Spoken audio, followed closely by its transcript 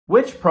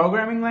Which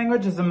programming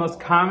language is the most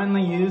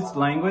commonly used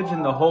language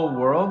in the whole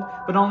world,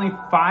 but only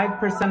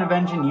 5% of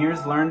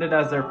engineers learned it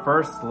as their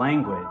first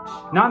language?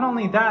 Not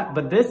only that,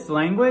 but this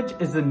language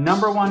is the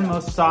 #1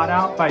 most sought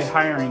out by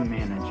hiring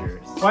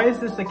managers. Why is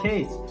this the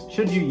case?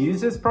 Should you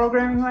use this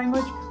programming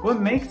language? What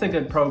makes a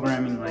good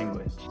programming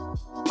language?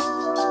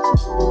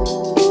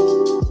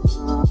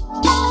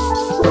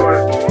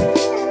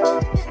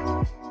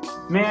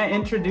 May I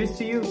introduce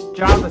to you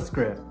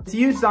JavaScript. It's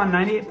used on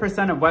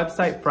 98% of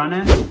website front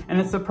ends, and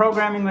it's the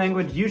programming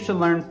language you should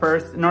learn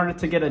first in order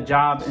to get a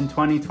job in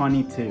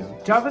 2022.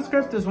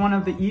 JavaScript is one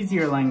of the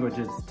easier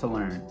languages to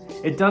learn.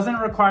 It doesn't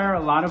require a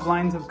lot of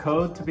lines of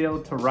code to be able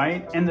to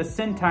write, and the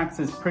syntax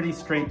is pretty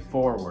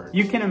straightforward.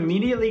 You can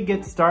immediately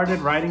get started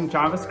writing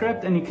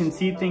JavaScript and you can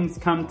see things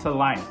come to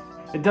life.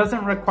 It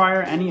doesn't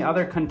require any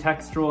other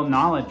contextual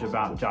knowledge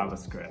about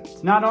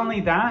JavaScript. Not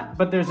only that,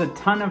 but there's a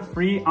ton of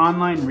free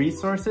online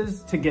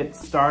resources to get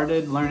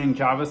started learning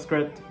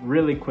JavaScript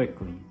really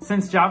quickly.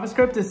 Since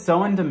JavaScript is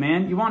so in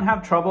demand, you won't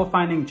have trouble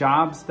finding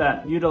jobs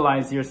that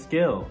utilize your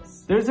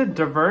skills. There's a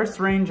diverse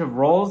range of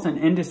roles and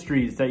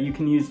industries that you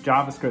can use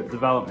JavaScript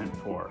development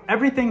for.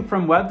 Everything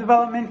from web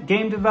development,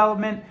 game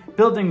development,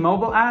 building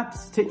mobile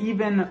apps, to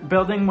even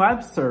building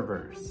web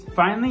servers.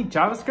 Finally,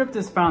 JavaScript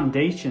is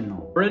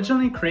foundational.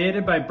 Originally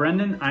created by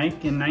Brendan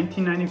Eich in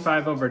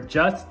 1995 over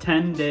just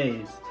 10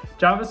 days,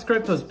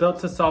 JavaScript was built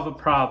to solve a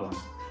problem.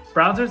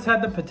 Browsers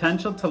had the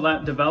potential to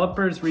let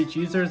developers reach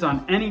users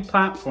on any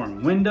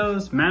platform,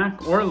 Windows,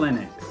 Mac, or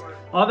Linux.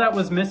 All that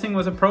was missing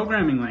was a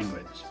programming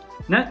language.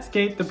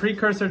 Netscape, the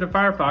precursor to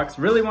Firefox,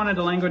 really wanted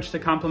a language to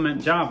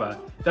complement Java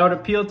that would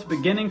appeal to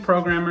beginning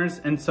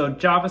programmers, and so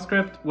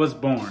JavaScript was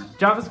born.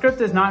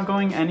 JavaScript is not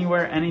going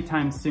anywhere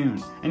anytime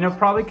soon, and you'll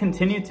probably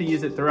continue to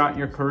use it throughout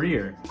your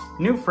career.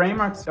 New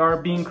frameworks are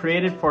being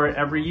created for it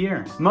every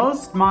year.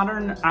 Most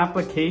modern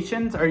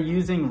applications are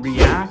using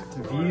React,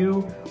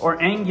 Vue,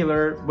 or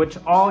Angular, which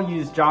all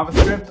use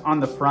JavaScript on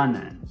the front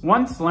end.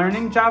 Once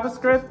learning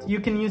JavaScript, you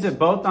can use it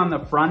both on the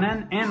front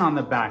end and on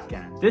the back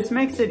end. This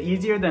makes it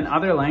easier than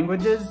other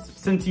languages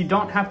since you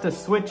don't have to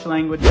switch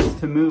languages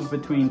to move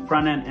between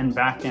front end and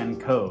back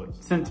end code,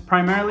 since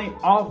primarily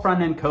all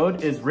front end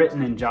code is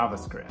written in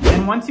JavaScript.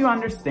 And once you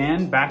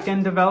understand back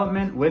end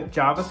development with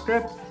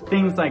JavaScript,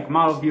 things like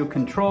model view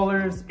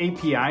controllers,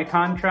 API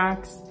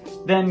contracts,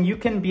 then you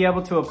can be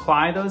able to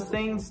apply those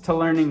things to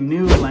learning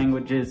new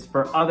languages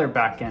for other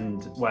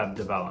back-end web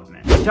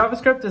development.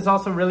 JavaScript is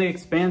also really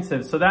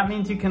expansive, so that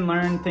means you can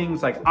learn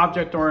things like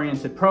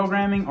object-oriented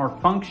programming or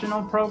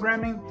functional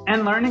programming,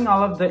 and learning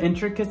all of the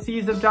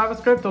intricacies of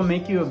JavaScript will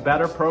make you a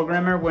better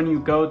programmer when you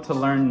go to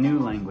learn new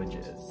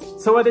languages.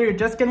 So whether you're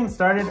just getting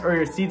started or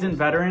you're a seasoned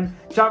veteran,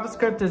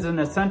 JavaScript is an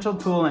essential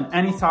tool in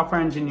any software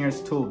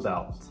engineer's tool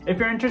belt. If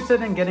you're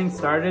interested in getting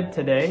started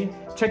today,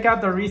 check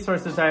out the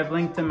resources I have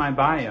linked in my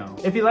bio.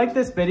 If you like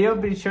this video,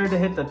 be sure to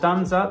hit the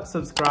thumbs up,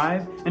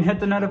 subscribe, and hit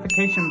the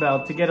notification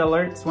bell to get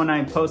alerts when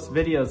I post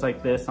videos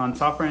like this on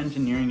software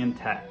engineering and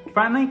tech.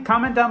 Finally,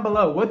 comment down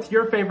below, what's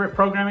your favorite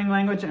programming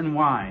language and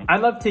why?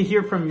 I'd love to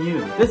hear from you.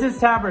 This is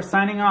Tabber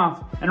signing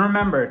off, and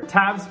remember,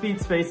 tabs beat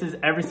spaces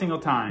every single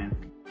time.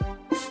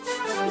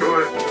 Do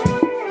it.